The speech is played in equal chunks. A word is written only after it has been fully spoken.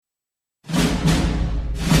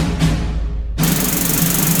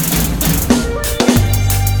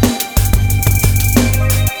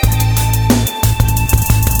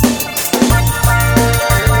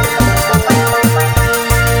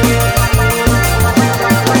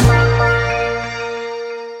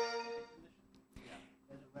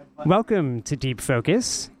Welcome to Deep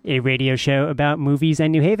Focus, a radio show about movies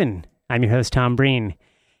and New Haven. I'm your host, Tom Breen.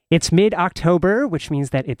 It's mid-October, which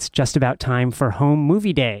means that it's just about time for Home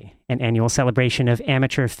Movie Day, an annual celebration of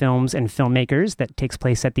amateur films and filmmakers that takes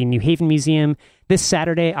place at the New Haven Museum this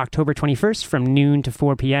Saturday, October 21st from noon to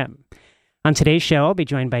 4 p.m. On today's show, I'll be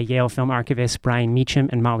joined by Yale film archivists Brian Meacham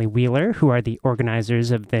and Molly Wheeler, who are the organizers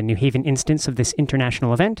of the New Haven instance of this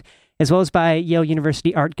international event, as well as by Yale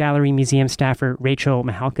University Art Gallery Museum staffer Rachel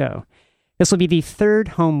Mihalko. This will be the third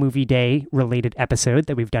Home Movie Day related episode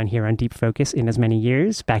that we've done here on Deep Focus in as many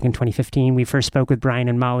years. Back in 2015, we first spoke with Brian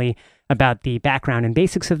and Molly about the background and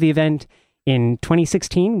basics of the event. In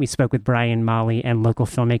 2016, we spoke with Brian, Molly, and local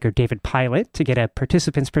filmmaker David Pilot to get a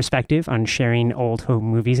participant's perspective on sharing old home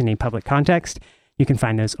movies in a public context. You can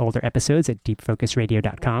find those older episodes at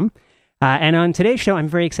deepfocusradio.com. And on today's show, I'm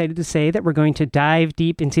very excited to say that we're going to dive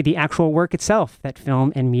deep into the actual work itself that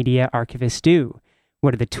film and media archivists do.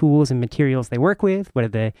 What are the tools and materials they work with? What are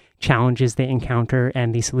the challenges they encounter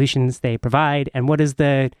and the solutions they provide? And what is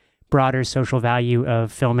the broader social value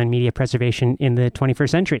of film and media preservation in the 21st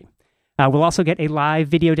century? We'll also get a live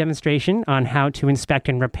video demonstration on how to inspect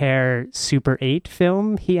and repair Super 8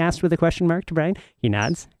 film, he asked with a question mark to Brian. He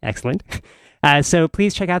nods. Excellent. So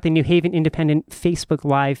please check out the New Haven Independent Facebook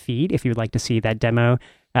Live feed if you would like to see that demo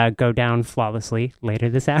go down flawlessly later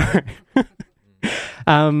this hour.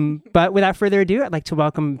 But without further ado, I'd like to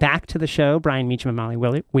welcome back to the show Brian Meacham and Molly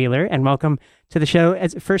Wheeler, and welcome to the show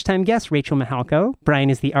as first-time guest Rachel Mihalko.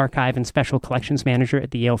 Brian is the Archive and Special Collections Manager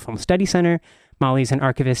at the Yale Film Study Center. Molly's an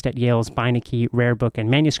archivist at Yale's Beinecke Rare Book and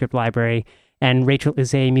Manuscript Library, and Rachel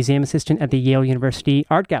is a museum assistant at the Yale University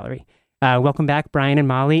Art Gallery. Welcome back, Brian and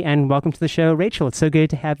Molly, and welcome to the show, Rachel. It's so good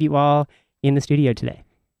to have you all in the studio today.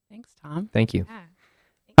 Thanks, Tom. Thank you. Yeah.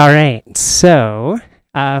 All right, so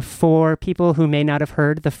for people who may not have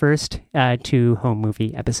heard the first two home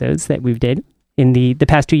movie episodes that we've did in the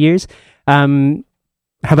past 2 years,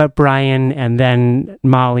 how about Brian and then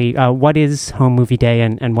Molly? What is Home Movie Day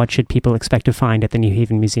and what should people expect to find at the New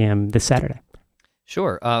Haven Museum this Saturday?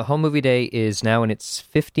 Sure. Home Movie Day is now in its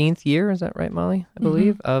 15th year, is that right, Molly? I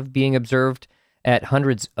believe, of being observed at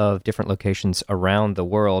hundreds of different locations around the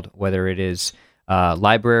world, whether it is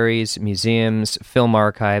libraries, museums, film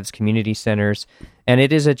archives, community centers, and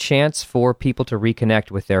it is a chance for people to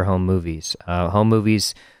reconnect with their home movies. Home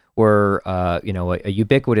movies were, a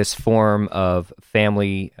ubiquitous form of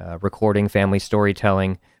family recording, family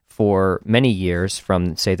storytelling for many years,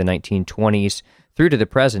 from, say, the 1920s through to the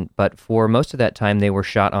present, but for most of that time, they were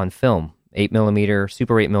shot on film, 8mm,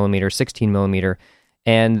 Super 8mm, 16mm,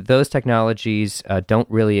 and those technologies don't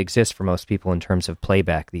really exist for most people in terms of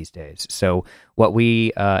playback these days. So what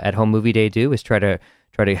we at Home Movie Day do is try to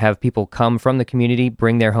have people come from the community,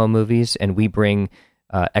 bring their home movies, and we bring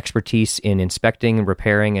expertise in inspecting,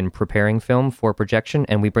 repairing, and preparing film for projection,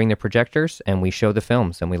 and we bring the projectors and we show the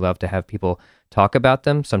films, and we love to have people talk about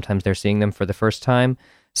them. Sometimes they're seeing them for the first time.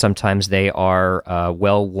 Sometimes they are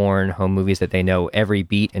well-worn home movies that they know every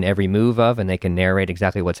beat and every move of, and they can narrate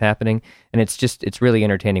exactly what's happening. And it's really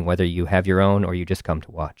entertaining, whether you have your own or you just come to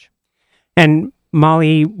watch. And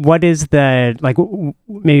Molly, what is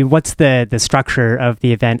what's the structure of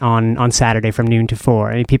the event on Saturday from noon to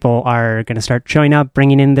 4? I mean, people are going to start showing up,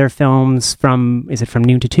 bringing in their films from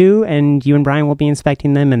noon to 2, and you and Brian will be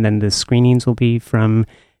inspecting them, and then the screenings will be from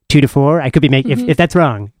 2 to 4. I could be making, if that's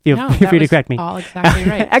wrong, feel free to correct me. All exactly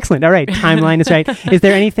right. Excellent. All right. Timeline is right. Is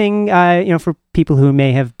there anything, for people who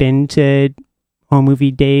may have been to Home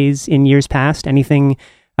Movie Days in years past, anything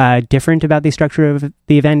different about the structure of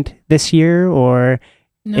the event this year, or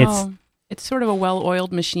No, it's sort of a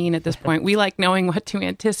well-oiled machine at this point. We like knowing what to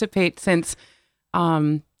anticipate, since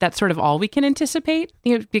that's sort of all we can anticipate,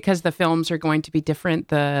 because the films are going to be different.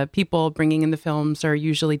 The people bringing in the films are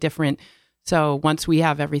usually different. So once we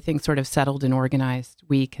have everything sort of settled and organized,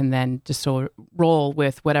 we can then just roll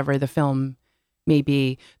with whatever the film may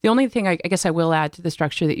be. The only thing I guess I will add to the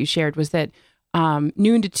structure that you shared was that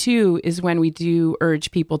noon to 2 is when we do urge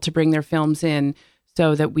people to bring their films in,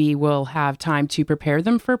 so that we will have time to prepare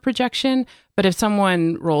them for projection. But if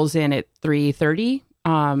someone rolls in at 3:30,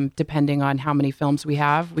 depending on how many films we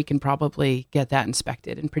have, we can probably get that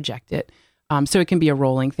inspected and project it. So it can be a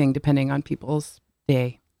rolling thing depending on people's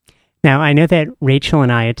day. Now, I know that Rachel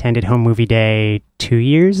and I attended Home Movie Day 2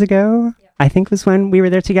 years ago, I think was when we were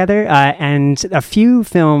there together. And a few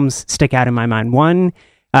films stick out in my mind. One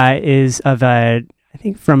is of I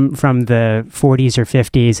think from the 40s or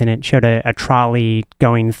 50s, and it showed a trolley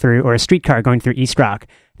going through, or a streetcar going through East Rock.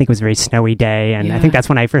 I think it was a very snowy day, and I think that's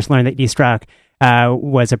when I first learned that East Rock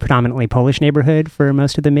was a predominantly Polish neighborhood for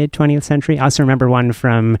most of the mid 20th century. I also remember one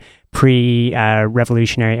from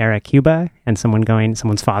pre-revolutionary era Cuba, and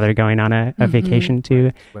someone's father going on a vacation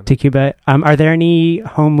to Cuba. Are there any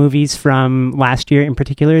home movies from last year in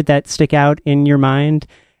particular that stick out in your mind?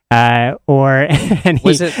 Or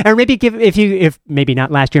maybe if maybe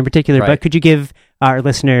not last year in particular, right. but could you give our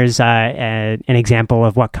listeners an example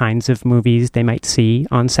of what kinds of movies they might see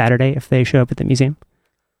on Saturday if they show up at the museum?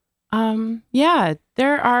 Yeah,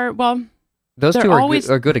 there are. Well, those two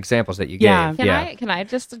are good examples that you gave. Can I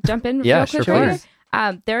just jump in real quick? Sure.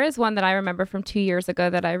 There is one that I remember from 2 years ago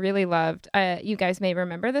that I really loved. You guys may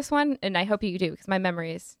remember this one, and I hope you do because my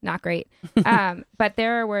memory is not great. But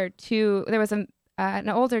there was an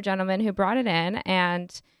older gentleman who brought it in,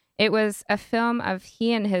 and it was a film of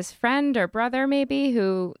he and his friend or brother maybe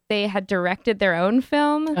who they had directed their own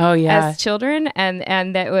film as children,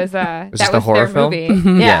 and that was that was a horror their film?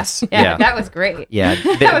 Movie. Yes. Yeah, that was great. Yeah,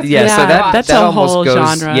 So that's that a almost whole goes,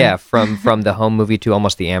 genre. Yeah, from the home movie to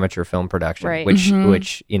almost the amateur film production, right. which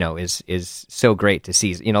is so great to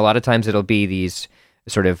see. A lot of times it'll be these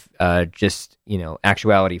sort of just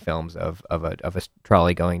actuality films of a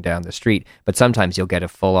trolley going down the street, but sometimes you'll get a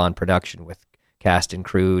full on production with cast and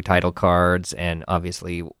crew, title cards, and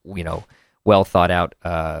obviously well thought out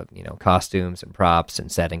costumes and props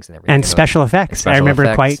and settings and everything, and special effects. I remember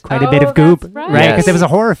effects. quite a bit of goop, right? Because it was a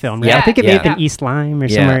horror film, right? Yeah. I think it may have been East Lyme or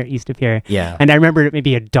somewhere east of here. Yeah, and I remember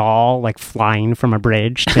maybe a doll like flying from a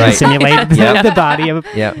bridge to simulate the body of.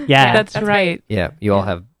 Yeah, that's right. Yeah, you all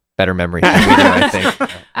have better memory than we do, I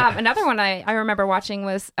think. Another one I remember watching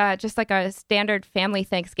was just like a standard family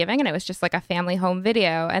Thanksgiving, and it was just like a family home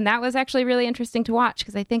video, and that was actually really interesting to watch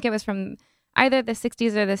because I think it was from either the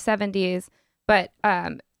 60s or the 70s, but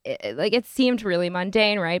it seemed really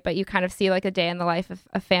mundane, right? But you kind of see like a day in the life of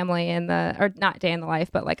a family or not day in the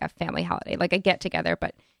life, but like a family holiday, like a get together.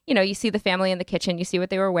 But you see the family in the kitchen, you see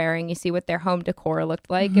what they were wearing, you see what their home decor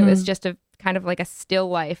looked like. It was just a kind of like a still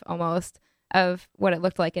life almost of what it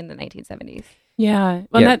looked like in the 1970s. Yeah.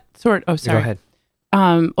 Well, that sort. Oh, sorry. Go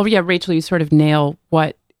ahead. Rachel, you sort of nail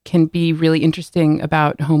what can be really interesting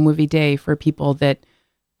about Home Movie Day for people that,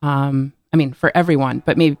 for everyone,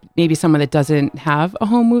 but maybe someone that doesn't have a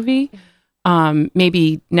home movie,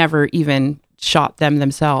 maybe never even shot them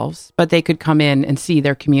themselves, but they could come in and see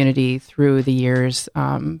their community through the years.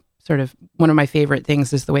 Sort of one of my favorite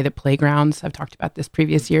things is the way that playgrounds, I've talked about this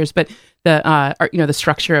previous years, but the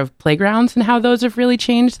structure of playgrounds and how those have really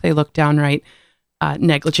changed. They look downright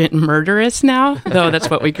negligent and murderous now, though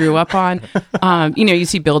that's what we grew up on. You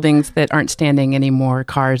see buildings that aren't standing anymore,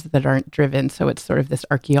 cars that aren't driven. So it's sort of this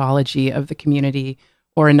archaeology of the community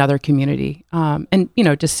or another community. And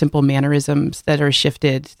just simple mannerisms that are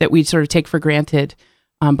shifted that we sort of take for granted.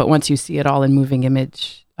 But once you see it all in moving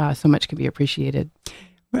image, so much can be appreciated.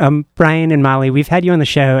 Brian and Molly, we've had you on the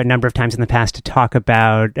show a number of times in the past to talk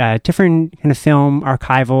about different kind of film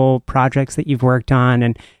archival projects that you've worked on,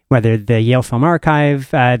 and whether the Yale Film Archive,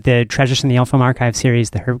 the Treasures from the Yale Film Archive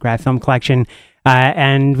series, the Herb Graff Film Collection,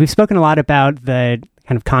 and we've spoken a lot about the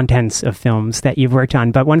kind of contents of films that you've worked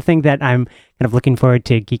on. But one thing that I'm kind of looking forward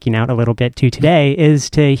to geeking out a little bit to today is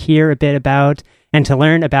to hear a bit about and to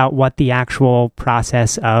learn about what the actual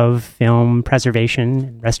process of film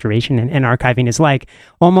preservation, restoration, and archiving is like.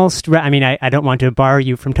 Almost, I don't want to bar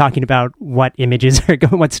you from talking about what images are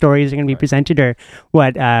going, what stories are going to be presented, or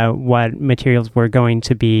what materials we're going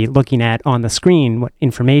to be looking at on the screen, what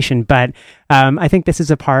information. But I think this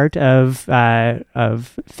is a part of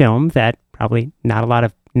film that probably not a lot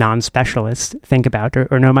of non-specialists think about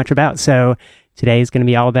or know much about. So today is going to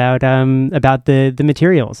be all about the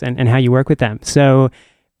materials and how you work with them. So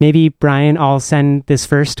maybe, Brian, I'll send this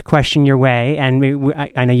first question your way, and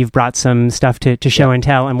I know you've brought some stuff to show and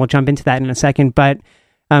tell, and we'll jump into that in a second. But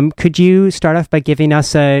could you start off by giving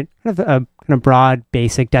us a kind of broad,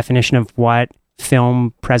 basic definition of what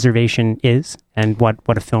film preservation is and what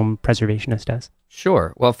a film preservationist does?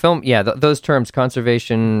 Sure. Well, film, those terms,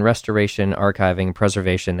 conservation, restoration, archiving,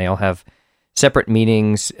 preservation, they all have separate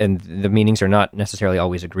meanings, and the meanings are not necessarily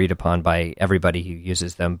always agreed upon by everybody who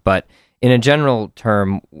uses them. But in a general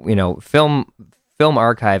term, film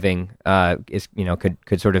archiving is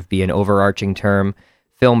could sort of be an overarching term.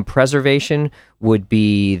 Film preservation would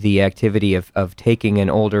be the activity of taking an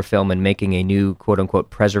older film and making a new quote unquote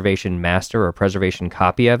preservation master or preservation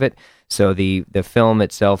copy of it. So the film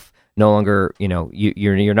itself no longer,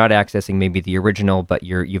 you're not accessing maybe the original, but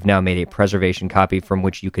you've now made a preservation copy from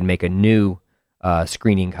which you can make a new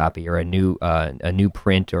screening copy or a new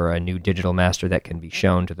print or a new digital master that can be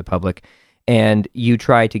shown to the public. and you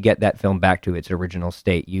try to get that film back to its original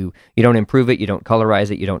state. You don't improve it, you don't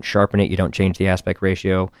colorize it, you don't sharpen it, you don't change the aspect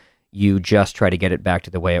ratio. You just try to get it back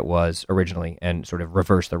to the way it was originally and sort of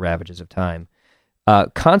reverse the ravages of time.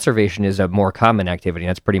 Conservation is a more common activity.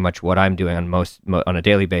 That's pretty much what I'm doing on a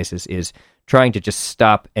daily basis, is trying to just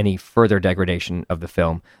stop any further degradation of the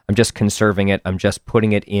film. I'm just conserving it. I'm just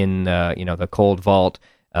putting it in the cold vault,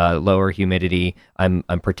 lower humidity. I'm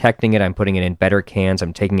protecting it. I'm putting it in better cans.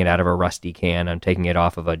 I'm taking it out of a rusty can. I'm taking it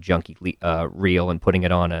off of a junky reel and putting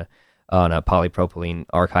it on a polypropylene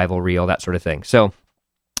archival reel, that sort of thing. So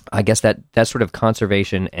I guess that's sort of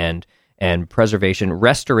conservation and preservation.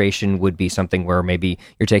 Restoration would be something where maybe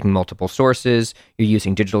you're taking multiple sources, you're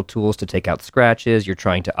using digital tools to take out scratches, you're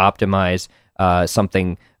trying to optimize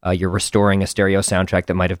something, you're restoring a stereo soundtrack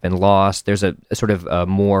that might have been lost. There's a sort of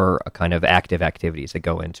more kind of active activities that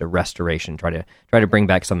go into restoration, try to bring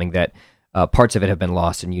back something that parts of it have been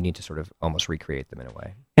lost, and you need to sort of almost recreate them in a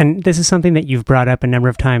way. And this is something that you've brought up a number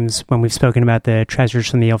of times when we've spoken about the Treasures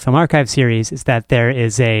from the Yale Film Archive series, is that there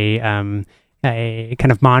is a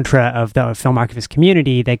kind of mantra of the film archivist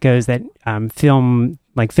community that goes that film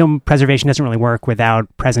preservation doesn't really work without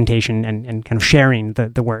presentation and kind of sharing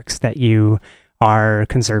the works that you are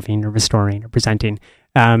conserving or restoring or presenting.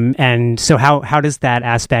 And so how does that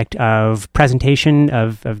aspect of presentation,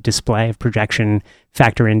 of display, of projection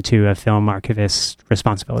factor into a film archivist's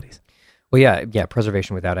responsibilities? Well, yeah,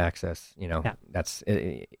 preservation without access, that's,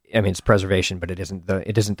 it's preservation, but it isn't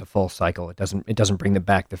the full cycle. It doesn't bring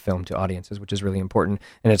back the film to audiences, which is really important.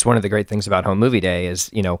 And it's one of the great things about Home Movie Day is,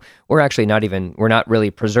 we're not really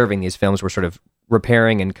preserving these films. We're sort of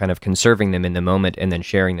repairing and kind of conserving them in the moment and then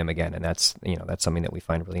sharing them again. And that's something that we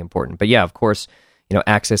find really important. But yeah, of course,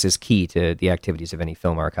 access is key to the activities of any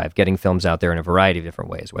film archive, getting films out there in a variety of different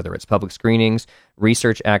ways, whether it's public screenings,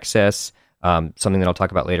 research access, something that I'll talk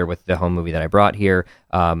about later with the home movie that I brought here,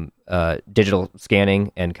 digital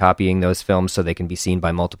scanning and copying those films so they can be seen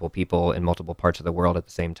by multiple people in multiple parts of the world at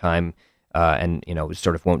the same time, and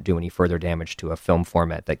sort of won't do any further damage to a film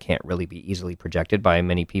format that can't really be easily projected by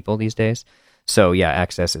many people these days. So yeah,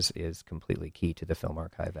 access is completely key to the film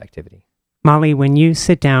archive activity. Molly, when you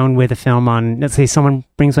sit down with a film on, let's say someone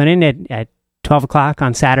brings one in at 12 o'clock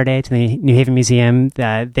on Saturday to the New Haven Museum,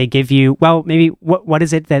 they give you, maybe what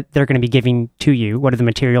is it that they're going to be giving to you? What are the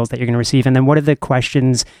materials that you're going to receive? And then what are the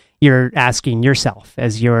questions you're asking yourself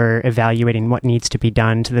as you're evaluating what needs to be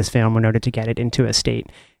done to this film in order to get it into a state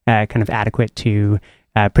kind of adequate to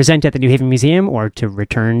present at the New Haven Museum or to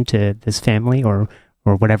return to this family or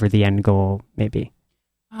whatever the end goal may be?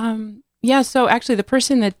 Yeah, so actually the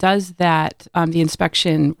person that does that, the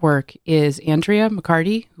inspection work, is Andrea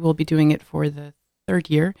McCarty, who will be doing it for the third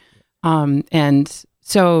year. And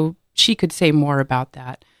so she could say more about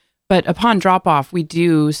that. But upon drop-off, we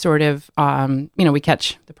do sort of, we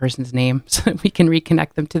catch the person's name so that we can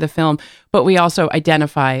reconnect them to the film. But we also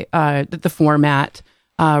identify the format,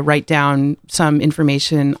 write down some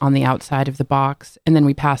information on the outside of the box, and then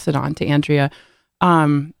we pass it on to Andrea.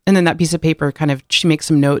 And then that piece of paper she makes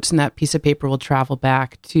some notes, and that piece of paper will travel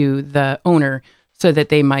back to the owner so that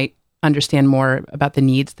they might understand more about the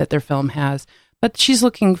needs that their film has. But she's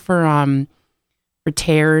looking for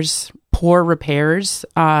tears, poor repairs,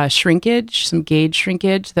 shrinkage, some gauge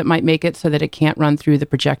shrinkage that might make it so that it can't run through the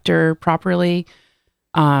projector properly.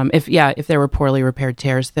 If there were poorly repaired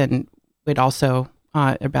tears, then we'd also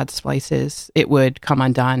or bad splices, it would come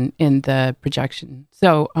undone in the projection.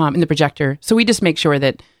 So in the projector. So we just make sure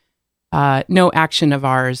that no action of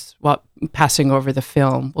ours while passing over the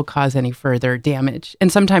film will cause any further damage. And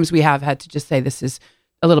sometimes we have had to just say this is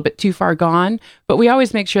a little bit too far gone, but we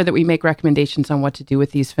always make sure that we make recommendations on what to do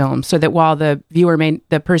with these films so that while the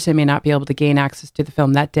person may not be able to gain access to the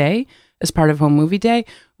film that day as part of Home Movie Day,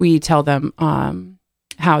 we tell them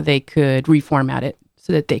how they could reformat it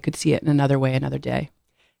so that they could see it in another way, another day.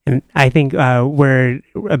 And I think we're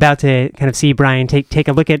about to kind of see Brian take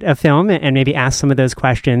a look at a film and maybe ask some of those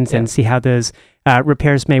questions and see how those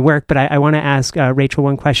repairs may work. But I want to ask Rachel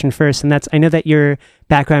one question first, and that's, I know that your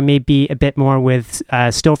background may be a bit more with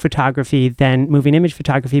still photography than moving image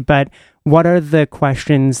photography, but what are the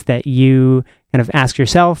questions that you kind of ask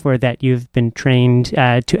yourself or that you've been trained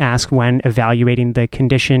to ask when evaluating the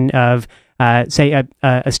condition of say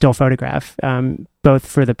a still photograph, both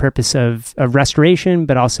for the purpose of restoration,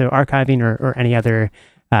 but also archiving or any other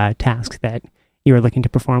tasks that you are looking to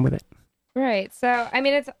perform with it? Right. So, I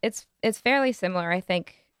mean, it's fairly similar, I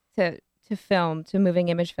think, to film, to moving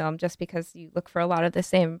image film, just because you look for a lot of the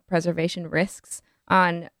same preservation risks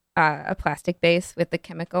on a plastic base with the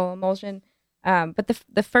chemical emulsion. But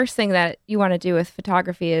the first thing that you want to do with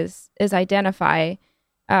photography is identify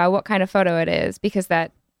what kind of photo it is, because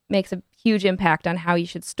that makes a huge impact on how you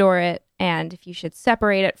should store it and if you should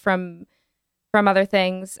separate it from other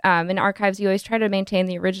things. In archives, you always try to maintain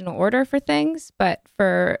the original order for things, but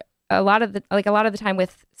for a lot of the time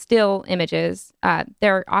with still images,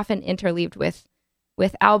 they're often interleaved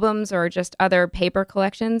with albums or just other paper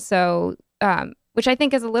collections. So, which I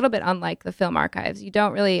think is a little bit unlike the film archives. You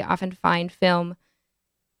don't really often find film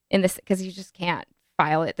in this because you just can't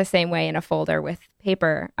file it the same way in a folder with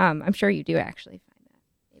paper. I'm sure you do actually find that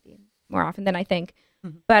maybe more often than I think.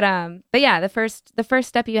 Mm-hmm. But yeah, the first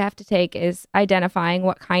step you have to take is identifying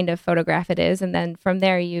what kind of photograph it is, and then from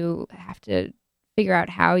there you have to figure out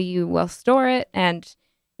how you will store it. And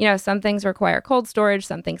some things require cold storage,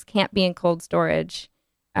 some things can't be in cold storage,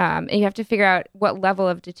 and you have to figure out what level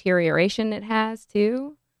of deterioration it has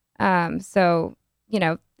too. So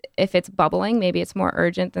if it's bubbling, maybe it's more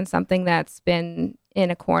urgent than something that's been in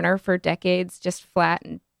a corner for decades, just flat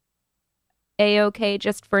and A-okay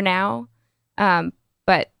just for now.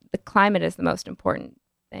 But the climate is the most important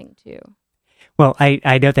thing too. Well,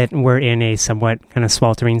 I know that we're in a somewhat kind of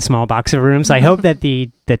sweltering small box of a room, so I hope that the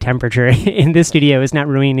temperature in this studio is not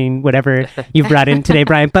ruining whatever you've brought in today,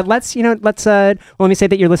 Brian. But let me say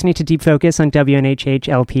that you're listening to Deep Focus on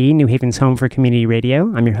WNHH-LP, New Haven's home for community radio.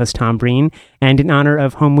 I'm your host, Tom Breen, and in honor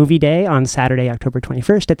of Home Movie Day on Saturday, October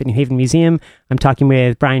 21st at the New Haven Museum, I'm talking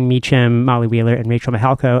with Brian Meacham, Molly Wheeler, and Rachel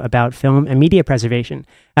Mihalko about film and media preservation.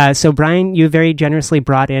 So, Brian, you very generously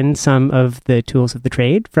brought in some of the tools of the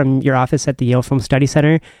trade from your office at the Yale Film Study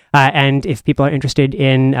Center. And if people are interested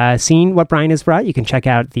in seeing what Brian has brought, you can check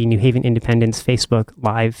out the New Haven Independent's Facebook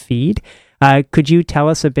live feed. Could you tell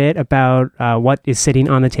us a bit about what is sitting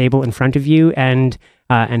on the table in front of you and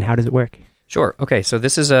how does it work? Sure. Okay, so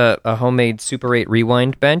this is a homemade Super 8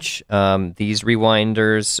 rewind bench. These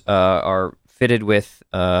rewinders are fitted with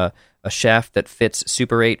a shaft that fits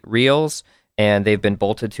Super 8 reels, and they've been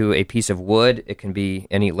bolted to a piece of wood. It can be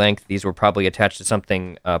any length. These were probably attached to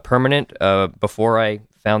something permanent before I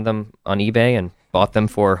found them on eBay and bought them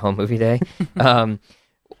for Home Movie Day.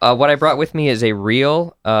 What I brought with me is a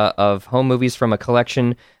reel of home movies from a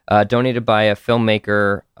collection donated by a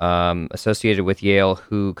filmmaker associated with Yale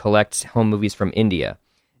who collects home movies from India.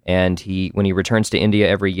 And when he returns to India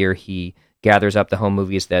every year, he gathers up the home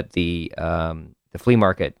movies that the flea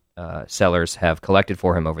market sellers have collected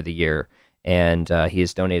for him over the year. And he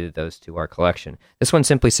has donated those to our collection. This one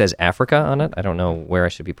simply says Africa on it. I don't know where I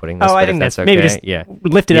should be putting this. Oh, I think that's okay. Maybe just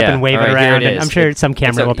lift it up and wave it around. And I'm sure some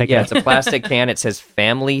camera will pick it up. It's a plastic can. It says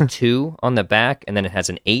Family 2 on the back, and then it has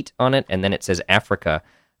an 8 on it, and then it says Africa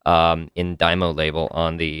in Dymo label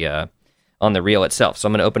on the reel itself. So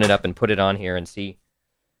I'm going to open it up and put it on here and see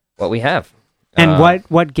what we have. And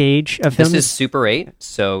what gauge of film? This is Super 8,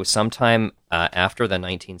 so sometime after the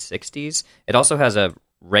 1960s. It also has a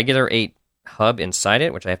regular 8 hub inside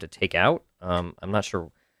it, which I have to take out. I'm not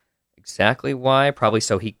sure exactly why. Probably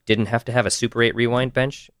so he didn't have to have a Super 8 rewind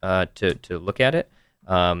bench to look at it,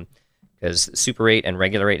 because Super 8 and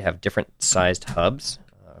regular 8 have different sized hubs.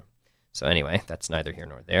 So anyway, that's neither here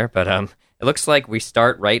nor there. But it looks like we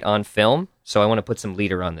start right on film, so I want to put some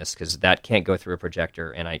leader on this because that can't go through a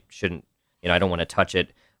projector, and I shouldn't. I don't want to touch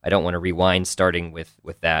it. I don't want to rewind starting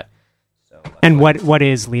with that. So, and what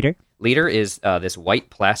is leader? Leader is this white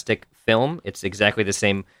plastic film. It's exactly the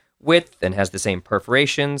same width and has the same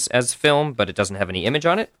perforations as film, but it doesn't have any image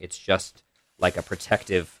on it. It's just like a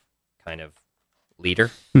protective kind of leader.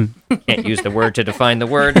 Can't use the word to define the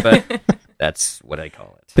word, but that's what I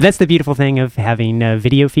call it. But that's the beautiful thing of having a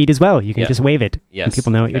video feed as well. You can just wave it, and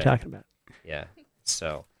people know what you're talking about. Yeah.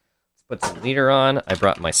 So let's put some leader on. I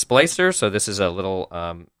brought my splicer. So this is a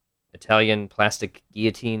little Italian plastic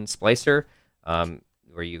guillotine splicer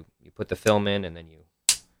where you put the film in and then you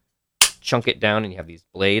chunk it down and you have these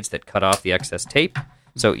blades that cut off the excess tape.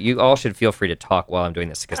 So you all should feel free to talk while I'm doing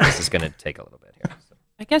this because this is going to take a little bit here. So.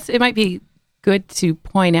 I guess it might be good to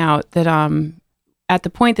point out that at the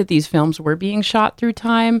point that these films were being shot through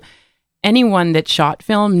time, anyone that shot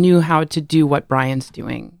film knew how to do what Brian's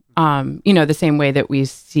doing. The same way that we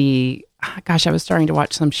see, I was starting to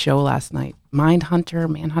watch some show last night, Manhunt, I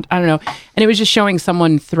don't know. And it was just showing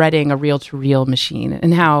someone threading a reel-to-reel machine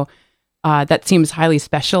and how that seems highly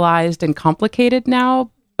specialized and complicated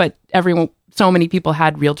now. But so many people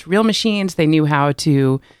had reel-to-reel machines. They knew how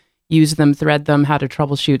to use them, thread them, how to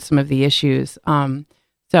troubleshoot some of the issues.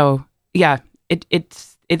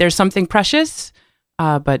 There's something precious,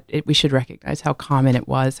 but we should recognize how common it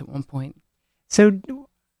was at one point. So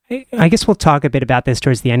I guess we'll talk a bit about this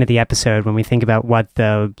towards the end of the episode when we think about what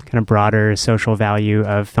the kind of broader social value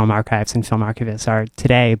of film archives and film archivists are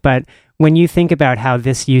today. But when you think about how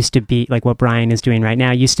this used to be, like what Brian is doing right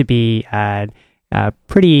now, used to be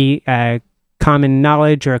pretty common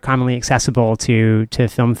knowledge or commonly accessible to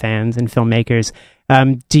film fans and filmmakers.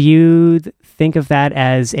 Do you think of that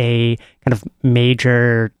as a kind of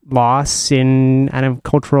major loss in kind of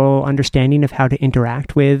cultural understanding of how to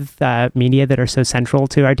interact with media that are so central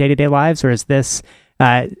to our day-to-day lives? Or is this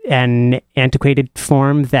an antiquated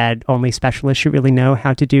form that only specialists should really know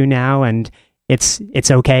how to do now, and it's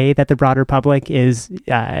okay that the broader public is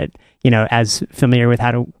as familiar with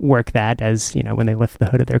how to work that as when they lift the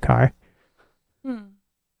hood of their car? Go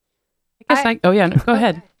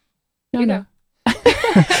ahead. No.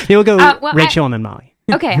 You'll go Rachel and then Molly.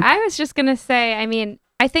 Okay, I was just gonna say, I mean,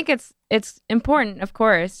 I think it's important, of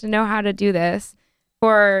course, to know how to do this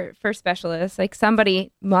for specialists. Like,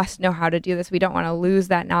 somebody must know how to do this. We don't want to lose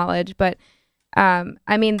that knowledge, but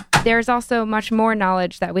I mean, there's also much more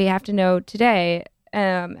knowledge that we have to know today.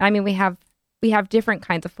 I mean, we have different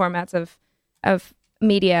kinds of formats of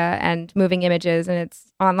media and moving images, and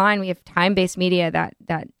it's online. We have time-based media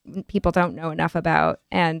that people don't know enough about,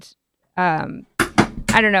 and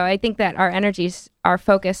I don't know. I think that our energies are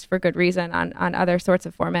focused for good reason on other sorts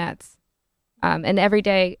of formats, and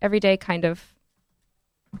everyday kind of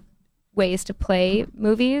ways to play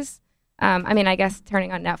movies. I mean, I guess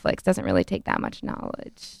turning on Netflix doesn't really take that much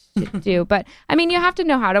knowledge to do, but I mean, you have to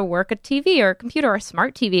know how to work a TV or a computer or a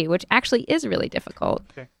smart TV, which actually is really difficult.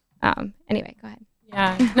 Okay. Anyway, go ahead.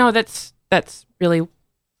 Yeah, no, that's really,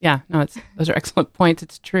 those are excellent points.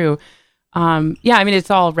 It's true. I mean,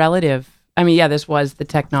 it's all relative. I mean, this was the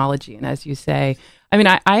technology. And as you say, I mean,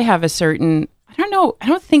 I have a certain, I don't know, I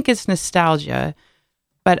don't think it's nostalgia,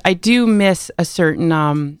 but I do miss a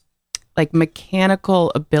certain, like,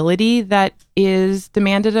 mechanical ability that is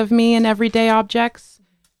demanded of me in everyday objects.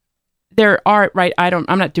 There are,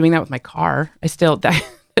 I'm not doing that with my car. it's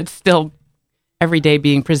still every day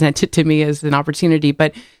being presented to me as an opportunity.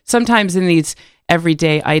 But sometimes in these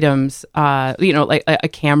everyday items, like a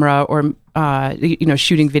camera or,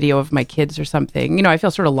 shooting video of my kids or something, I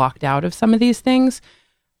feel sort of locked out of some of these things.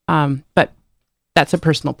 But that's a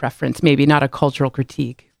personal preference, maybe not a cultural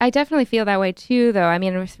critique. I definitely feel that way too, though. I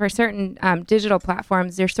mean, for certain digital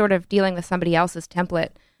platforms, you're sort of dealing with somebody else's template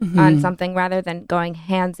on something rather than going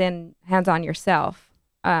hands on yourself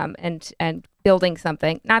and building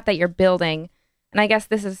something. Not that you're building, and I guess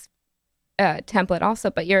this is a template also,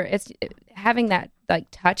 but it's having that like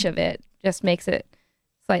touch of it just makes it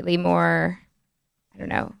slightly more, I don't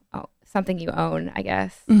know, something you own, I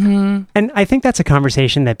guess. Mm-hmm. And I think that's a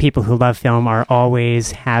conversation that people who love film are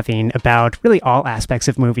always having about really all aspects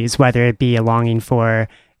of movies, whether it be a longing for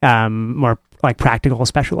more like practical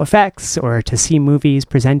special effects or to see movies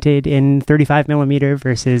presented in 35 millimeter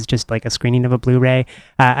versus just like a screening of a Blu-ray.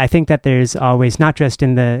 I think that there's always, not just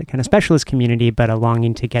in the kind of specialist community, but a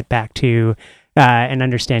longing to get back to an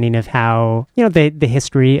understanding of how, the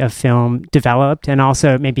history of film developed, and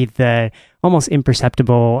also maybe the almost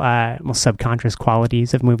imperceptible, almost subconscious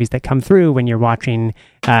qualities of movies that come through when you're watching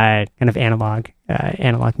kind of analog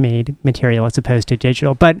made material as opposed to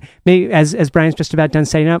digital. But maybe as Brian's just about done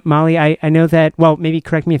setting up, Molly, I know that, well, maybe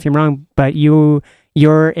correct me if I'm wrong, but your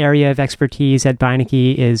area of expertise at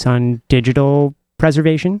Beinecke is on digital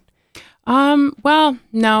preservation? Well,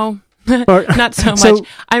 no. Or, not so much.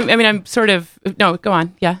 I'm sort of, no, go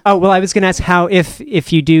on. Yeah. Oh, well, I was going to ask how,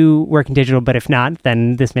 if you do work in digital, but if not,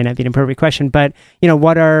 then this may not be an appropriate question. But,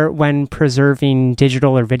 when preserving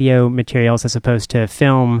digital or video materials as opposed to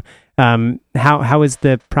film, how is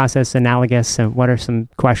the process analogous? And what are some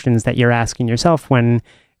questions that you're asking yourself when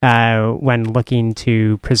looking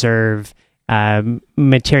to preserve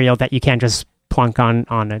material that you can't just plunk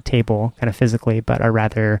on a table kind of physically, but are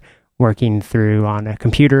rather working through on a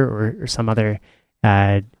computer or some other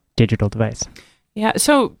digital device? Yeah.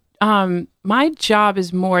 So my job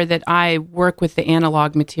is more that I work with the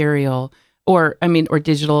analog material or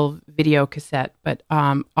digital video cassette, but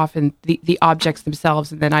often the objects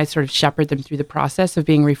themselves, and then I sort of shepherd them through the process of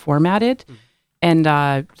being reformatted and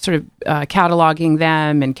sort of cataloging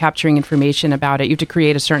them and capturing information about it. You have to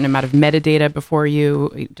create a certain amount of metadata before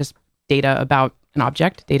you, just data about an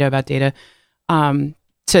object, data about data,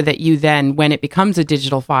 so that you then, when it becomes a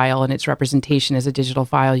digital file and its representation as a digital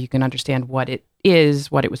file, you can understand what it is,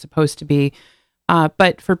 what it was supposed to be.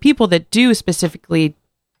 But for people that do specifically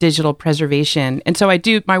digital preservation, and so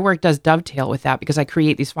my work does dovetail with that because I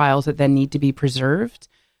create these files that then need to be preserved.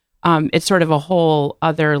 It's sort of a whole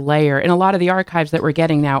other layer. And a lot of the archives that we're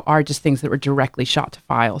getting now are just things that were directly shot to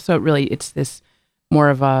file. So it's this more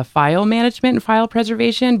of a file management and file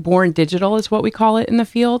preservation. Born digital is what we call it in the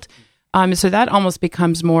field. So that almost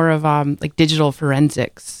becomes more of like digital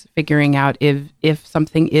forensics, figuring out if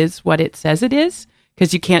something is what it says it is,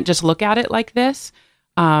 because you can't just look at it like this.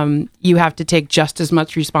 You have to take just as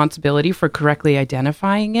much responsibility for correctly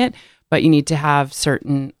identifying it, but you need to have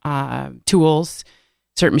certain tools,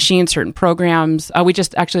 certain machines, certain programs. We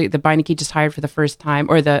just actually, the Beinecke just hired for the first time,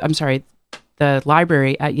 or the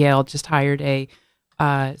library at Yale just hired a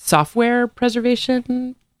software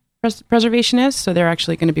preservationist. So they're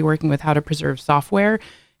actually going to be working with how to preserve software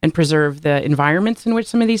and preserve the environments in which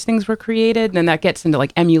some of these things were created. And then that gets into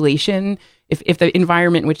like emulation. If the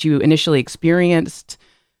environment in which you initially experienced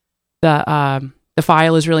the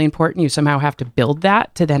file is really important, you somehow have to build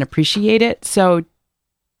that to then appreciate it. So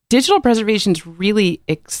digital preservation is really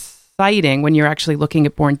exciting when you're actually looking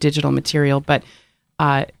at born digital material, but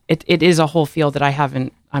it is a whole field that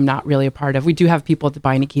I'm not really a part of. We do have people at the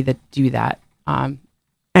Beinecke that do that.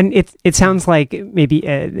 And it sounds like maybe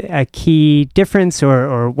a key difference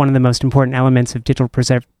or one of the most important elements of digital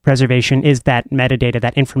preservation is that metadata,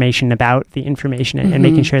 that information about the information, and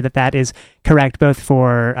making sure that is correct both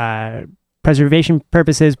for preservation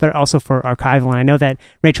purposes, but also for archival. And I know that,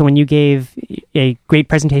 Rachel, when you gave a great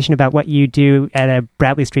presentation about what you do at a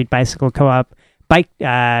Bradley Street Bicycle Co-op bike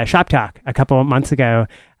shop talk a couple of months ago,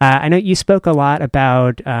 I know you spoke a lot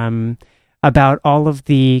about all of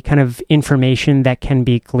the kind of information that can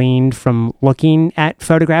be gleaned from looking at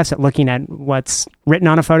photographs, looking at what's written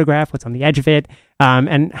on a photograph, what's on the edge of it,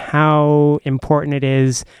 and how important it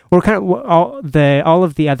is, or kind of all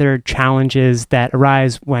of the other challenges that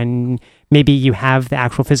arise when maybe you have the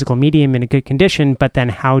actual physical medium in a good condition, but then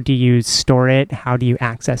how do you store it? How do you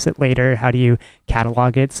access it later? How do you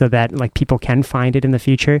catalog it so that like people can find it in the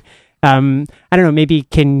future? I don't know, maybe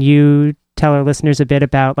can you tell our listeners a bit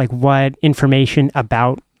about like what information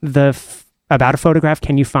about a photograph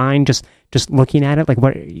can you find just looking at it, like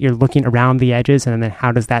what you're looking around the edges, and then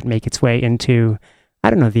how does that make its way into,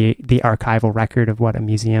 I don't know, the archival record of what a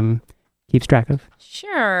museum keeps track of?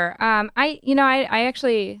 Sure. I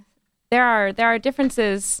actually, there are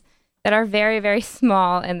differences that are very, very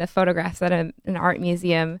small in the photographs that an art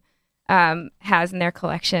museum has in their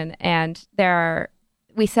collection, and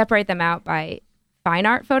we separate them out by fine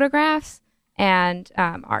art photographs and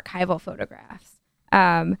archival photographs.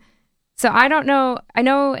 So I don't know. I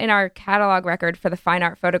know in our catalog record for the fine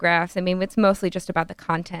art photographs, I mean, it's mostly just about the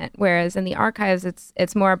content, whereas in the archives,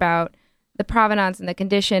 it's more about the provenance and the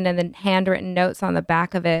condition and the handwritten notes on the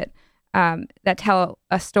back of it that tell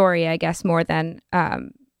a story, I guess, more than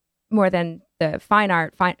the fine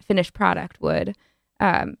art finished product would.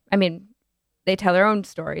 I mean, they tell their own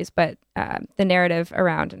stories, but the narrative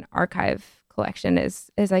around an archive collection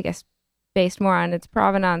is I guess based more on its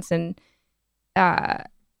provenance and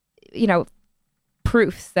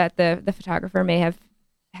proofs that the photographer may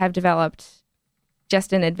have developed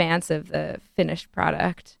just in advance of the finished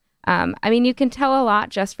product. I mean, you can tell a lot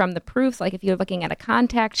just from the proofs. Like if you're looking at a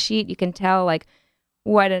contact sheet, you can tell like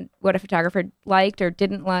what a photographer liked or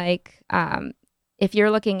didn't like. If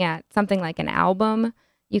you're looking at something like an album,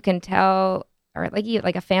 you can tell, or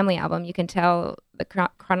like a family album, you can tell the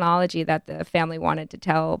chronology that the family wanted to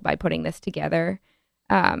tell by putting this together.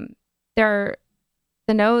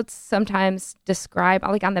 The notes sometimes describe,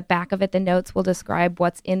 like on the back of it, the notes will describe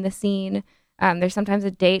what's in the scene. There's sometimes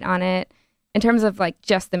a date on it. In terms of like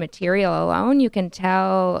just the material alone, you can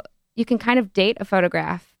kind of date a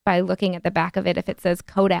photograph by looking at the back of it. If it says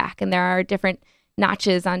Kodak, and there are different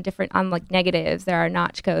notches on like negatives, there are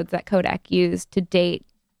notch codes that Kodak used to date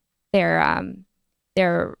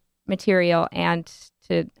their material and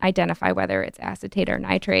to identify whether it's acetate or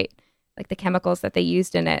nitrate, like the chemicals that they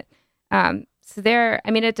used in it. So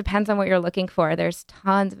it depends on what you're looking for. There's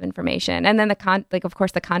tons of information, and then of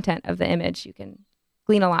course the content of the image, you can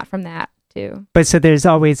glean a lot from that too. But so there's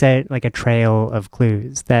always a trail of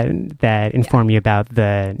clues that inform you about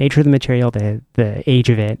the nature of the material, the age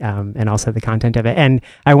of it, and also the content of it. And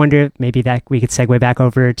I wonder if maybe that we could segue back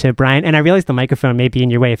over to Brian. And I realize the microphone may be in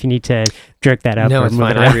your way if you need to jerk that up. No, or it's move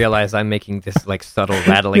fine. it I realize I'm making this like subtle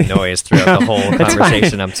rattling noise throughout the whole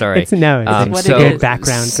conversation. Fine. I'm sorry. It's a good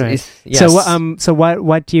background noise. Yes. So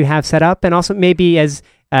what do you have set up? And also maybe as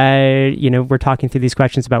we're talking through these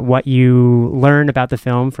questions about what you learn about the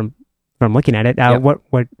film from looking at it. Yep.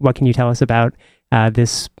 What can you tell us about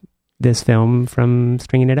this film from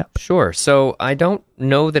Stringing It Up? Sure. So I don't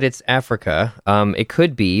know that it's Africa. It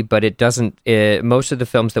could be, but it doesn't. Most of the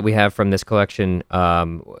films that we have from this collection,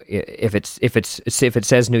 if it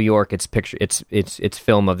says New York, it's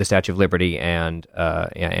film of the Statue of Liberty and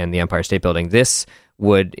the Empire State Building. This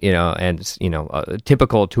would,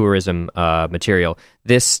 typical tourism material.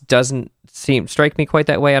 This doesn't strike me quite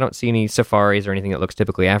that way. I don't see any safaris or anything that looks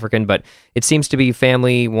typically African, but it seems to be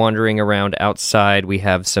family wandering around outside. We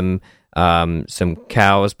have some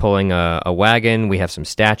cows pulling a wagon. We have some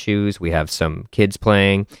statues. We have some kids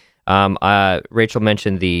playing. Rachel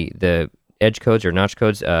mentioned the edge codes or notch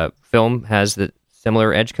codes. Film has the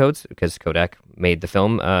similar edge codes because Kodak made the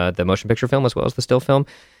film, the motion picture film, as well as the still film.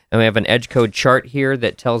 And we have an edge code chart here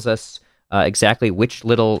that tells us exactly which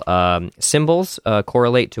little symbols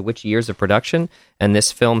correlate to which years of production. And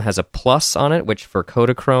this film has a plus on it, which for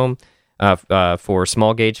Kodachrome, for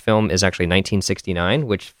small gauge film, is actually 1969,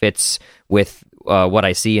 which fits with what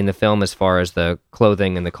I see in the film as far as the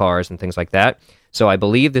clothing and the cars and things like that. So I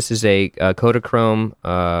believe this is a Kodachrome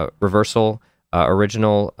reversal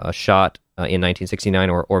original shot in 1969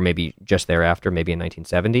 or maybe just thereafter, maybe in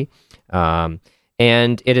 1970.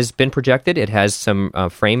 And it has been projected. It has some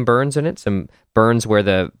frame burns in it, some burns where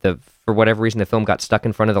the for whatever reason the film got stuck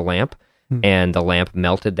in front of the lamp, and the lamp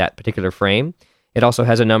melted that particular frame. It also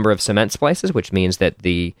has a number of cement splices, which means that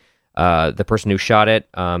the person who shot it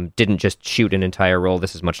didn't just shoot an entire roll.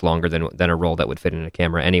 This is much longer than a roll that would fit in a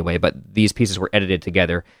camera anyway. But these pieces were edited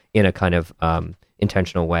together in a kind of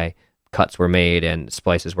intentional way. Cuts were made and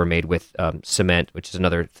splices were made with cement, which is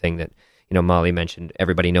another thing that Molly mentioned.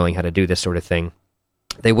 Everybody knowing how to do this sort of thing.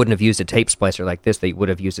 They wouldn't have used a tape splicer like this. They would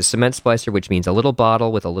have used a cement splicer, which means a little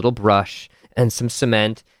bottle with a little brush and some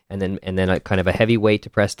cement, and then a kind of a heavy weight to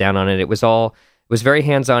press down on it. It was very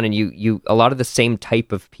hands-on, and you a lot of the same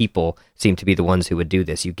type of people seem to be the ones who would do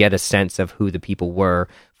this. You get a sense of who the people were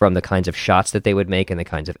from the kinds of shots that they would make and the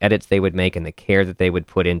kinds of edits they would make and the care that they would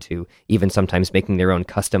put into even sometimes making their own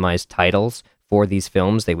customized titles for these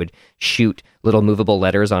films. They would shoot little movable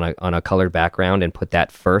letters on a colored background and put that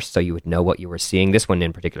first so you would know what you were seeing. This one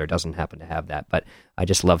in particular doesn't happen to have that, but I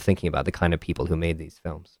just love thinking about the kind of people who made these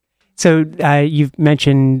films. So you've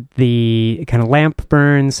mentioned the kind of lamp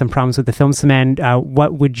burns, some problems with the film cement.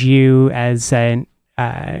 What would you, as an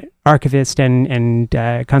archivist and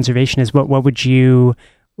conservationist, what would you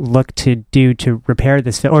look to do to repair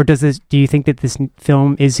this film? Or do you think that this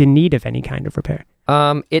film is in need of any kind of repair?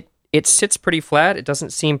 It sits pretty flat. It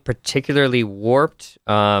doesn't seem particularly warped.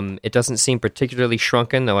 It doesn't seem particularly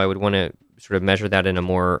shrunken, though I would want to sort of measure that in a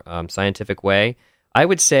more scientific way. I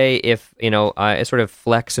would say if, I sort of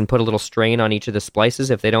flex and put a little strain on each of the splices,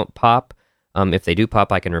 if they don't pop, if they do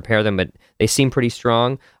pop, I can repair them, but they seem pretty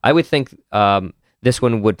strong. I would think this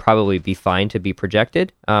one would probably be fine to be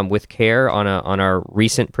projected with care on our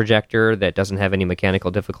recent projector that doesn't have any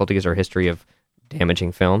mechanical difficulties or history of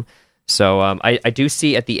damaging film. So I do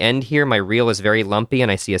see at the end here, my reel is very lumpy, and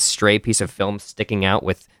I see a stray piece of film sticking out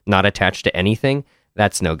with not attached to anything.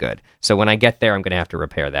 That's no good. So when I get there, I'm going to have to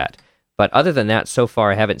repair that. But other than that, so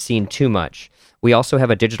far, I haven't seen too much. We also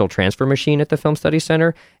have a digital transfer machine at the Film Study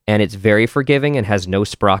Center, and it's very forgiving and has no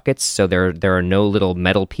sprockets, so there are no little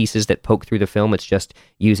metal pieces that poke through the film. It just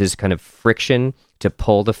uses kind of friction to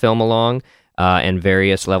pull the film along. And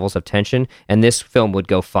various levels of tension, and this film would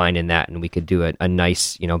go fine in that, and we could do a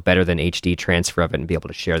nice, better than HD transfer of it and be able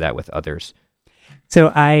to share that with others.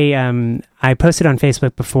 So I posted on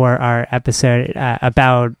Facebook before our episode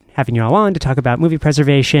about having you all on to talk about movie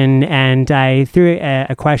preservation, and I threw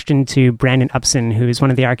a question to Brandon Upson, who is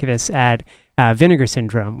one of the archivists at Vinegar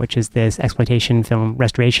Syndrome, which is this exploitation film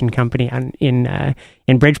restoration company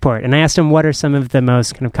in Bridgeport. And I asked him what are some of the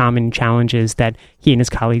most kind of common challenges that he and his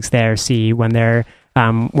colleagues there see when they're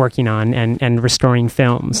working on and restoring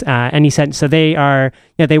films. And he said, so they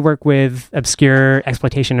work with obscure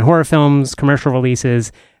exploitation and horror films, commercial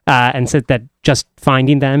releases, and said that just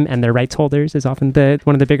finding them and their rights holders is often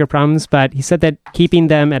one of the bigger problems. But he said that keeping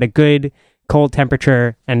them at a good cold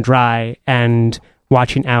temperature and dry and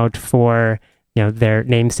watching out for their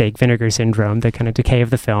namesake Vinegar Syndrome, the kind of decay of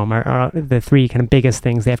the film, are the three kind of biggest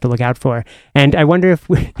things they have to look out for. And I wonder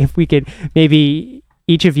if we could maybe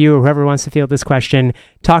each of you or whoever wants to field this question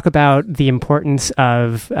talk about the importance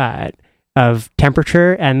of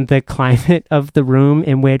temperature and the climate of the room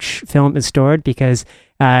in which film is stored, because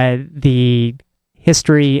the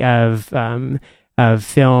history of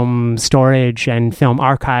film storage and film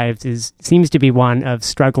archives seems to be one of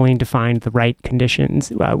struggling to find the right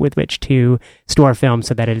conditions with which to store film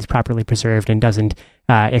so that it is properly preserved and doesn't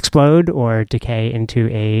explode or decay into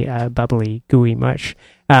a bubbly, gooey mush.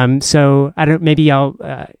 So maybe I'll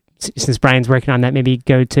since Brian's working on that, maybe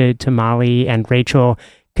go to Molly and Rachel.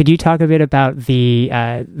 Could you talk a bit about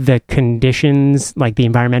the conditions, like the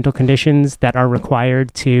environmental conditions that are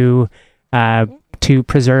required to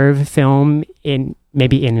preserve film in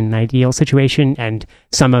an ideal situation, and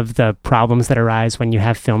some of the problems that arise when you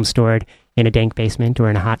have film stored in a dank basement or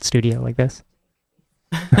in a hot studio like this?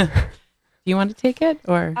 Do you want to take it,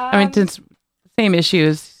 or since same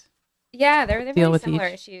issues? Yeah, they're very similar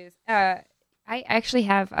issues. I actually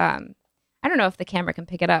have. I don't know if the camera can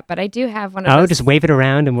pick it up, but I do have one of those. Just wave it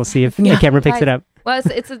around and we'll see if the camera picks it up. Well,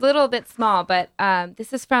 it's a little bit small, but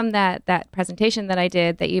this is from that presentation that I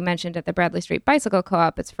did that you mentioned at the Bradley Street Bicycle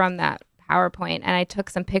Co-op. It's from that PowerPoint, and I took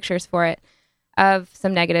some pictures for it of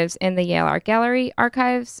some negatives in the Yale Art Gallery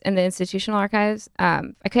archives and the institutional archives.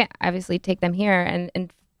 I can't obviously take them here,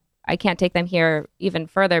 and I can't take them here even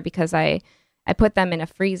further because I put them in a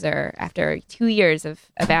freezer after 2 years of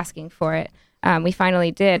asking for it. We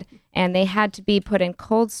finally did, and they had to be put in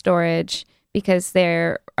cold storage because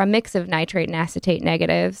they're a mix of nitrate and acetate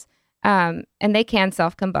negatives, and they can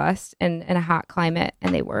self-combust in a hot climate,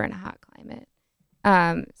 and they were in a hot climate.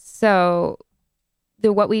 So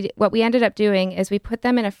what we ended up doing is we put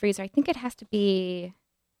them in a freezer. I think it has to be,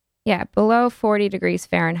 below 40 degrees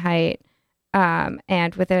Fahrenheit,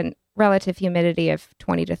 and with a relative humidity of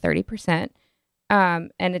 20 to 30%.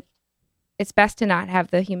 And it's best to not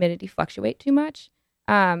have the humidity fluctuate too much.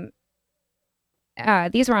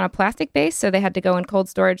 These were on a plastic base, so they had to go in cold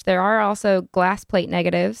storage. There are also glass plate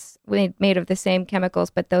negatives made of the same chemicals,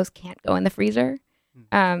 but those can't go in the freezer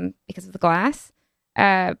because of the glass.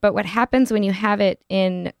 But what happens when you have it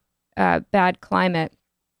in a bad climate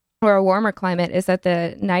or a warmer climate is that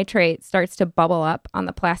the nitrate starts to bubble up on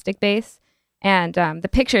the plastic base. And the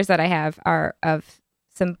pictures that I have are of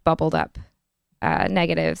some bubbled up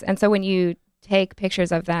negatives. And so when you take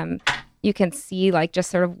pictures of them, you can see like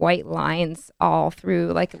just sort of white lines all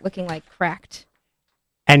through, like looking like cracked.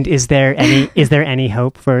 And is there any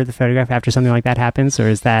hope for the photograph after something like that happens, or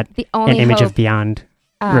is that an image of beyond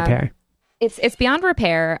repair? It's beyond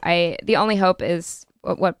repair. The only hope is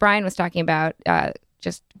what Brian was talking about,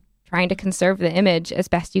 just trying to conserve the image as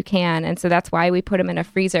best you can. And so that's why we put them in a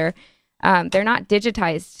freezer. They're not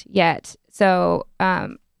digitized yet. So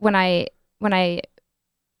when I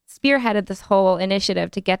spearheaded this whole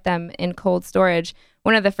initiative to get them in cold storage,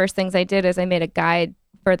 one of the first things I did is I made a guide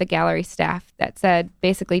for the gallery staff that said,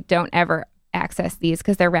 basically, don't ever access these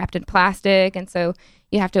because they're wrapped in plastic. And so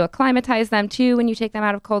you have to acclimatize them too when you take them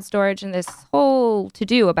out of cold storage, and this whole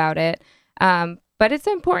to-do about it. But it's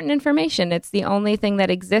important information. It's the only thing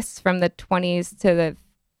that exists from the 20s to the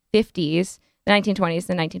 50s, the 1920s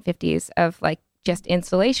and 1950s, of like just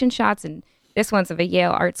installation shots. And this one's of a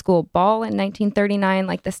Yale Art School ball in 1939.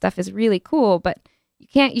 Like, this stuff is really cool, but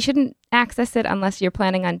you shouldn't access it unless you're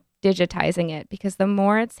planning on digitizing it, because the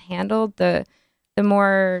more it's handled, the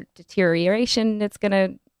more deterioration it's going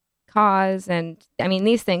to cause. And I mean,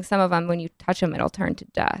 these things, some of them, when you touch them, it'll turn to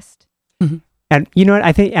dust. Mm-hmm. And you know what,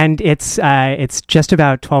 I think, and it's just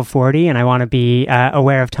about 12:40, and I want to be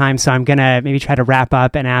aware of time, so I'm gonna maybe try to wrap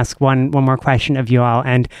up and ask one more question of you all.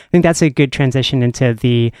 And I think that's a good transition into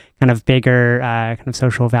the kind of bigger kind of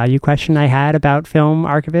social value question I had about film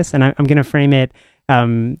archivists, and I'm gonna frame it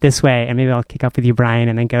this way, and maybe I'll kick off with you, Brian,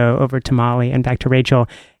 and then go over to Molly and back to Rachel.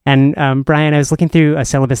 And Brian, I was looking through a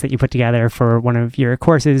syllabus that you put together for one of your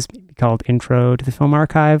courses called Intro to the Film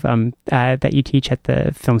Archive that you teach at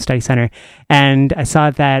the Film Study Center. And I saw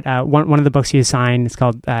that one of the books you assigned is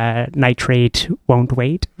called Nitrate Won't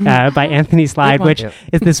Wait by Anthony Slide, which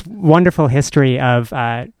is this wonderful history of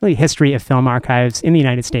history of film archives in the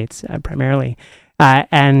United States primarily.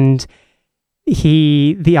 And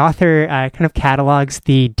the author kind of catalogs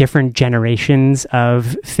the different generations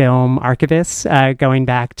of film archivists going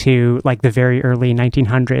back to like the very early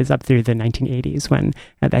 1900s up through the 1980s, when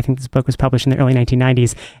I think this book was published in the early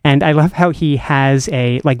 1990s. And I love how he has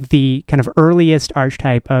the kind of earliest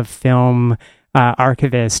archetype of film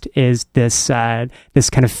archivist is this kind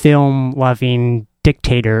of film loving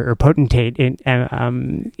dictator or potentate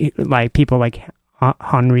like people like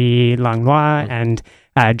Henri Langlois and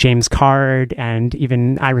James Card and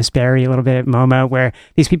even Iris Berry, a little bit, MoMA, where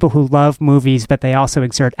these people who love movies, but they also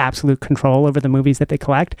exert absolute control over the movies that they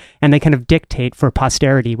collect, and they kind of dictate for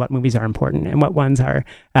posterity what movies are important and what ones are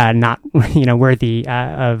not, worthy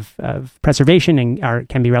of preservation and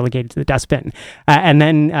can be relegated to the dustbin. And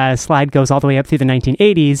then Slide goes all the way up through the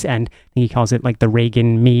 1980s, and he calls it like the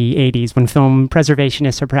Reagan-me 80s, when film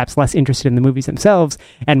preservationists are perhaps less interested in the movies themselves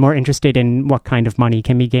and more interested in what kind of money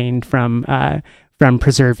can be gained from from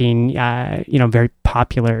preserving, very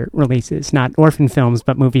popular releases, not orphan films,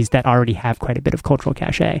 but movies that already have quite a bit of cultural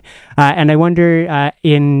cachet. And I wonder,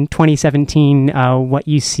 in 2017, what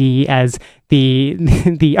you see as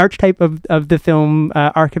the archetype of the film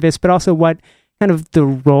archivist, but also what kind of the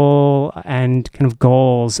role and kind of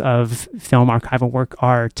goals of film archival work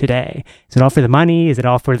are today. Is it all for the money? Is it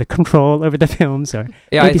all for the control over the films, or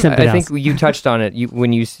maybe something else? I think you touched on it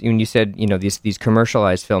when you said these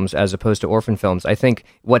commercialized films as opposed to orphan films. I think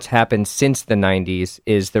what's happened since the 90s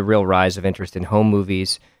is the real rise of interest in home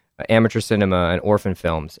movies, amateur cinema, and orphan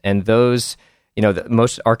films. And those,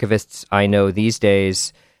 most archivists I know these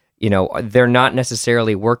days, they're not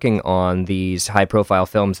necessarily working on these high-profile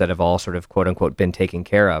films that have all sort of quote-unquote been taken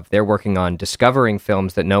care of. They're working on discovering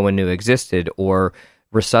films that no one knew existed, or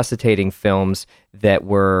resuscitating films that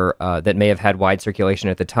were that may have had wide circulation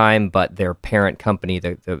at the time, but their parent company,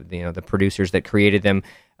 the producers that created them,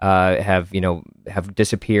 have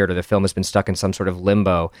disappeared, or the film has been stuck in some sort of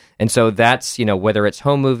limbo. And so that's whether it's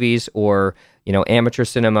home movies or amateur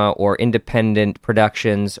cinema or independent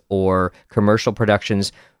productions or commercial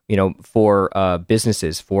productions. For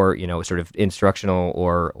businesses, for sort of instructional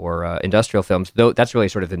or industrial films, though that's really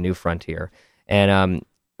sort of the new frontier. And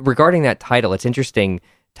regarding that title, it's interesting.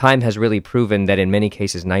 Time has really proven that in many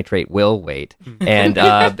cases nitrate will wait, and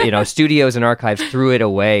studios and archives threw it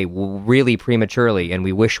away really prematurely. And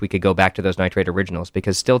we wish we could go back to those nitrate originals,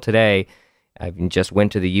 because still today, I just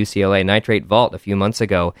went to the UCLA nitrate vault a few months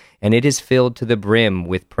ago, and it is filled to the brim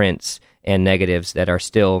with prints and negatives that are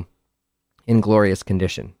still in glorious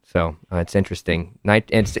condition. So it's interesting.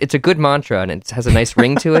 It's a good mantra, and it has a nice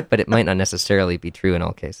ring to it, but it might not necessarily be true in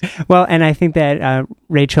all cases. Well, and I think that,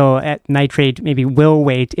 Rachel, nitrate maybe will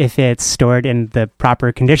wait if it's stored in the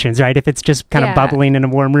proper conditions, right? If it's just kind of bubbling in a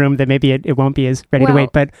warm room, then maybe it won't be as ready to wait.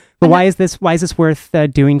 But why is this worth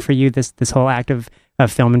doing for you, this whole act of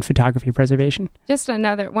film and photography preservation? Just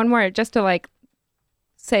one more, just to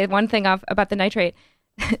say one thing about the nitrate,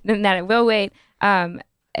 then that it will wait.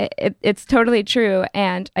 It's totally true.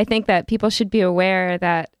 And I think that people should be aware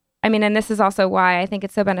that, and this is also why I think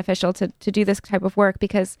it's so beneficial to do this type of work,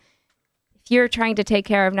 because if you're trying to take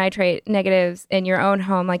care of nitrate negatives in your own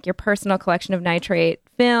home, like your personal collection of nitrate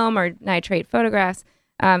film or nitrate photographs,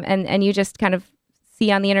 and you just kind of see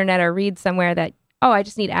on the internet or read somewhere that, I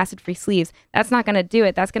just need acid-free sleeves, that's not going to do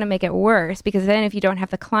it. That's going to make it worse, because then if you don't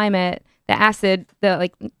have the climate, the acid,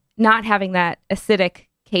 not having that acidic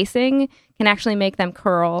casing can actually make them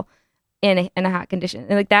curl in a hot condition.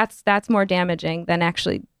 And that's more damaging than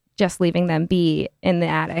actually just leaving them be in the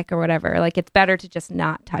attic or whatever. It's better to just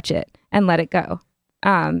not touch it and let it go.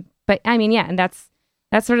 But and that's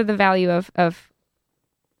sort of the value of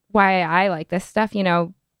why I like this stuff.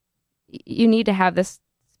 You need to have this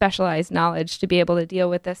specialized knowledge to be able to deal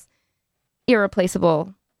with this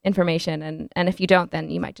irreplaceable information. And if you don't, then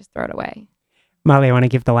you might just throw it away. Molly, I want to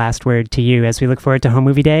give the last word to you as we look forward to Home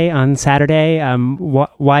Movie Day on Saturday.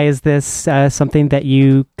 Why is this something that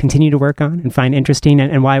you continue to work on and find interesting,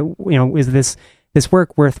 and why is this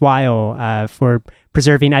work worthwhile for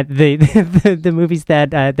preserving the movies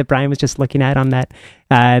that Brian was just looking at on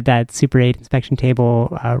that Super 8 inspection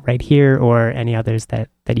table right here, or any others that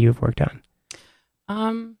you have worked on?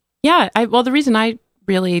 The reason I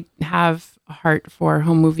really have a heart for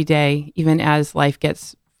Home Movie Day, even as life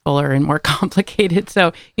gets fuller and more complicated,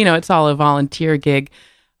 so it's all a volunteer gig,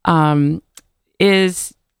 I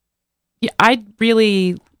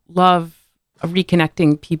really love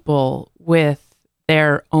reconnecting people with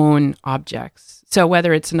their own objects. So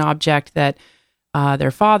whether it's an object that their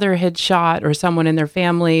father had shot, or someone in their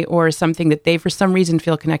family, or something that they for some reason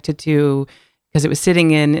feel connected to because it was sitting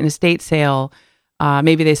in an estate sale.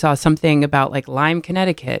 Maybe they saw something about Lyme,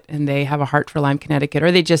 Connecticut, and they have a heart for Lyme, Connecticut,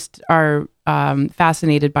 or they just are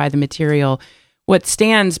fascinated by the material. What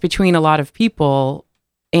stands between a lot of people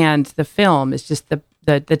and the film is just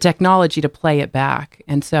the technology to play it back.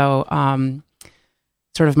 And so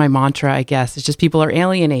sort of my mantra, I guess, is just people are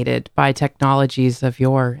alienated by technologies of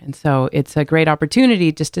yore. And so it's a great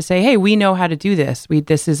opportunity just to say, hey, we know how to do this.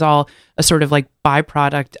 This is all a sort of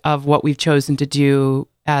byproduct of what we've chosen to do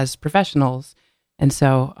as professionals. And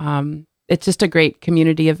so it's just a great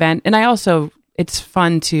community event. And it's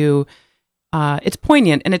fun to, it's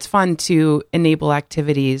poignant, and it's fun to enable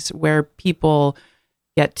activities where people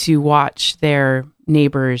get to watch their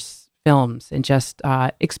neighbors' films and just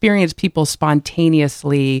experience people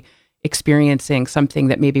spontaneously experiencing something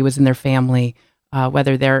that maybe was in their family,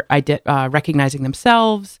 whether they're recognizing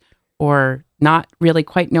themselves or not really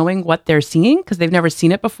quite knowing what they're seeing because they've never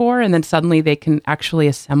seen it before. And then suddenly they can actually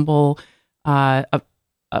assemble a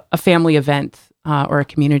family event or a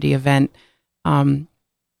community event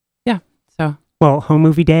Yeah, so. Well, Home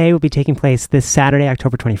Movie Day will be taking place this Saturday,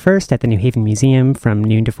 October 21st at the New Haven Museum from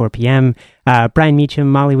noon to 4 p.m. Brian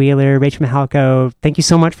Meacham, Molly Wheeler, Rachel Mihalko, thank you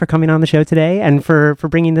so much for coming on the show today and for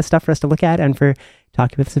bringing this stuff for us to look at and for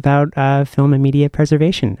talking with us about film and media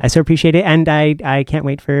preservation. I so appreciate it, and I can't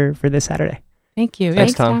wait for this Saturday. Thank you.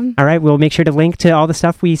 Thanks, Tom. All right, we'll make sure to link to all the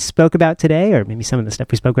stuff we spoke about today, or maybe some of the stuff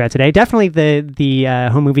we spoke about today. Definitely the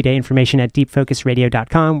Home Movie Day information at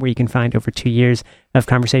deepfocusradio.com, where you can find over 2 years of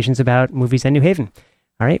conversations about movies in New Haven.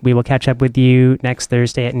 All right, we will catch up with you next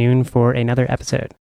Thursday at noon for another episode.